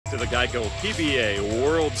to the Geico PBA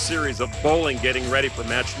World Series of Bowling, getting ready for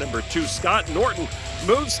match number 2. Scott Norton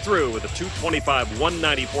moves through with a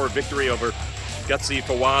 225-194 victory over Gutsy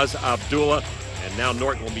Fawaz Abdullah, and now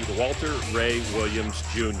Norton will meet Walter Ray Williams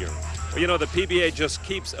Jr. Well, you know, the PBA just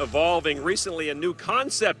keeps evolving. Recently, a new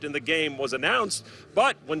concept in the game was announced,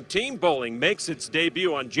 but when team bowling makes its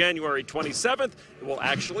debut on January 27th, it will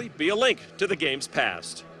actually be a link to the game's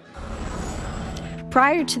past.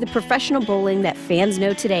 Prior to the professional bowling that fans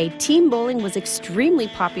know today, team bowling was extremely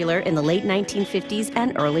popular in the late 1950s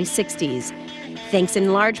and early 60s, thanks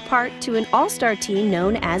in large part to an all-star team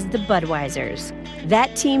known as the Budweisers.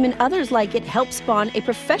 That team and others like it helped spawn a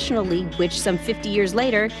professional league, which some 50 years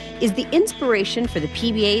later is the inspiration for the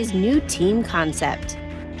PBA's new team concept.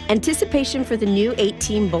 Anticipation for the new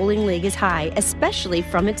 8-team bowling league is high, especially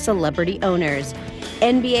from its celebrity owners.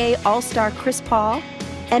 NBA All-Star Chris Paul,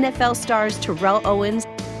 NFL stars Terrell Owens,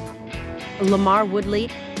 Lamar Woodley,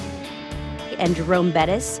 and Jerome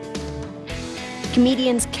Bettis,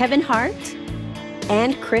 comedians Kevin Hart,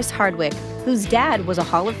 and Chris Hardwick, whose dad was a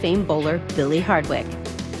Hall of Fame bowler, Billy Hardwick.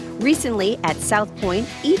 Recently, at South Point,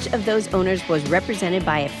 each of those owners was represented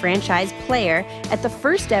by a franchise player at the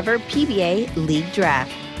first ever PBA League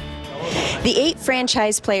Draft. The 8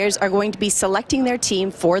 franchise players are going to be selecting their team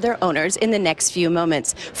for their owners in the next few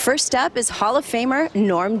moments. First up is Hall of Famer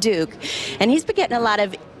Norm Duke, and he's been getting a lot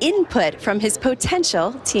of input from his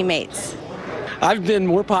potential teammates. I've been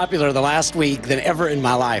more popular the last week than ever in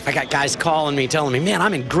my life. I got guys calling me, telling me, man,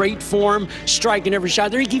 I'm in great form, striking every shot.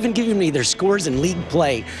 They're even giving me their scores in league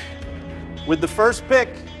play. With the first pick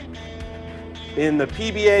in the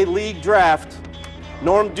PBA League Draft,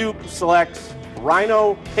 Norm Duke selects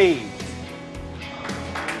Rhino Page.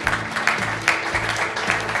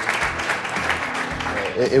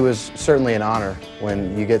 It was certainly an honor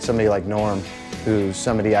when you get somebody like Norm, who's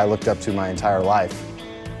somebody I looked up to my entire life,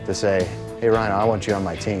 to say, hey Rhino, I want you on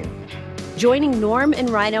my team. Joining Norm and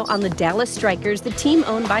Rhino on the Dallas Strikers, the team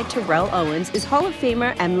owned by Terrell Owens, is Hall of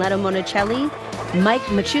Famer Amleto Monticelli, Mike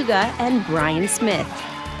Machuga, and Brian Smith.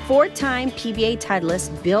 4-time PBA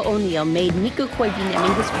titleist Bill O'Neill made Nico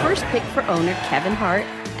Koivuniemen his first pick for owner Kevin Hart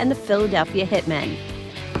and the Philadelphia Hitmen.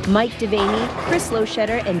 Mike Devaney, Chris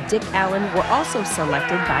Loschetter, and Dick Allen were also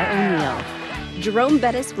selected by O'Neill. Jerome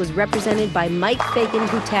Bettis was represented by Mike Fagan,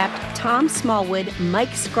 who tapped Tom Smallwood,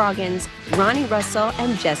 Mike Scroggins, Ronnie Russell,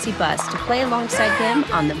 and Jesse Buss to play alongside him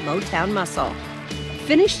on the Motown Muscle.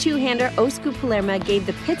 Finnish two-hander Osku Palermo gave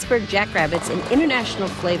the Pittsburgh Jackrabbits an international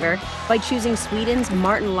flavor by choosing Sweden's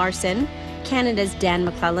Martin Larsson, Canada's Dan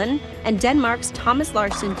McClellan, and Denmark's Thomas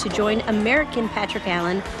Larsson to join American Patrick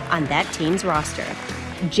Allen on that team's roster.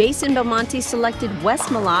 Jason Belmonte selected Wes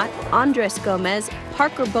Malott, Andres Gomez,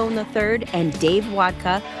 Parker Bone III, and Dave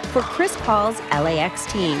Wadka for Chris Paul's LAX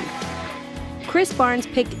team. Chris Barnes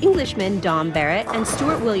picked Englishmen Dom Barrett and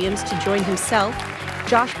Stuart Williams to join himself,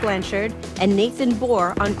 Josh Blanchard, and Nathan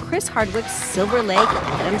Bohr on Chris Hardwick's Silver Lake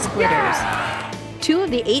Adam Splitters. 2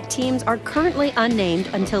 of the 8 teams are currently unnamed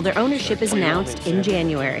until their ownership is announced in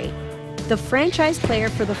January. The franchise player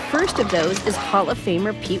for the first of those is Hall of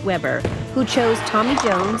Famer Pete Weber, who chose Tommy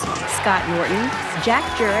Jones, Scott Norton, Jack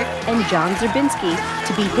Jurek, and John Zerbinski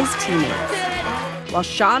to be his teammates, while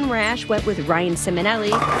Sean Rash went with Ryan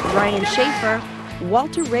Simonelli, Ryan Schaefer,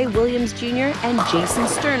 Walter Ray Williams Jr., and Jason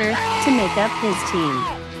Sterner to make up his team.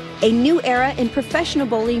 A new era in professional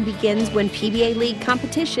bowling begins when PBA League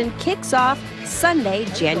competition kicks off Sunday,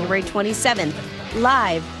 January 27th,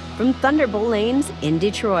 live from Thunderbolt Lanes in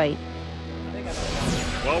Detroit.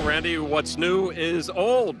 Well, Randy, what's new is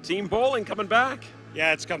old. Team bowling coming back.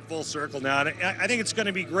 Yeah, it's come full circle now. And I think it's going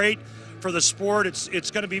to be great for the sport.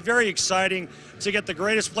 It's going to be very exciting to get the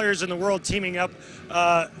greatest players in the world teaming up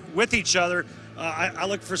with each other. I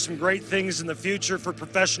look for some great things in the future for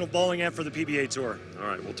professional bowling and for the PBA Tour. All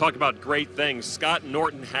right, we'll talk about great things. Scott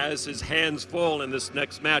Norton has his hands full in this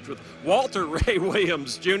next match with Walter Ray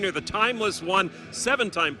Williams Jr., the timeless one,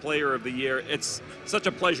 7-time player of the year. It's such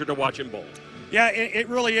a pleasure to watch him bowl. Yeah, it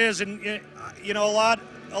really is, and you know, a lot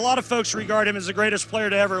of folks regard him as the greatest player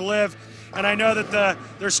to ever live, and I know that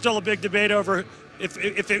there's still a big debate over if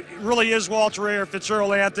it really is Walter Ray or if it's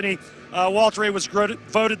Earl Anthony. Walter Ray was voted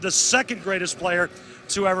the 2nd greatest player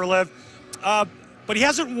to ever live, but he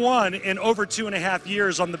hasn't won in over 2.5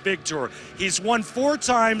 years on the big tour. He's won 4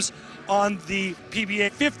 times on the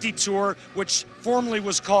PBA 50 Tour, which formerly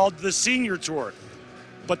was called the Senior Tour,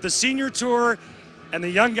 but the Senior Tour and the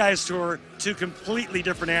Young Guys Tour, 2 completely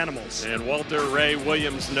different animals. And Walter Ray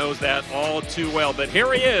Williams knows that all too well. But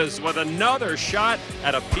here he is with another shot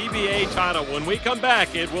at a PBA title. When we come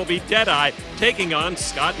back, it will be Deadeye taking on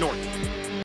Scott Norton.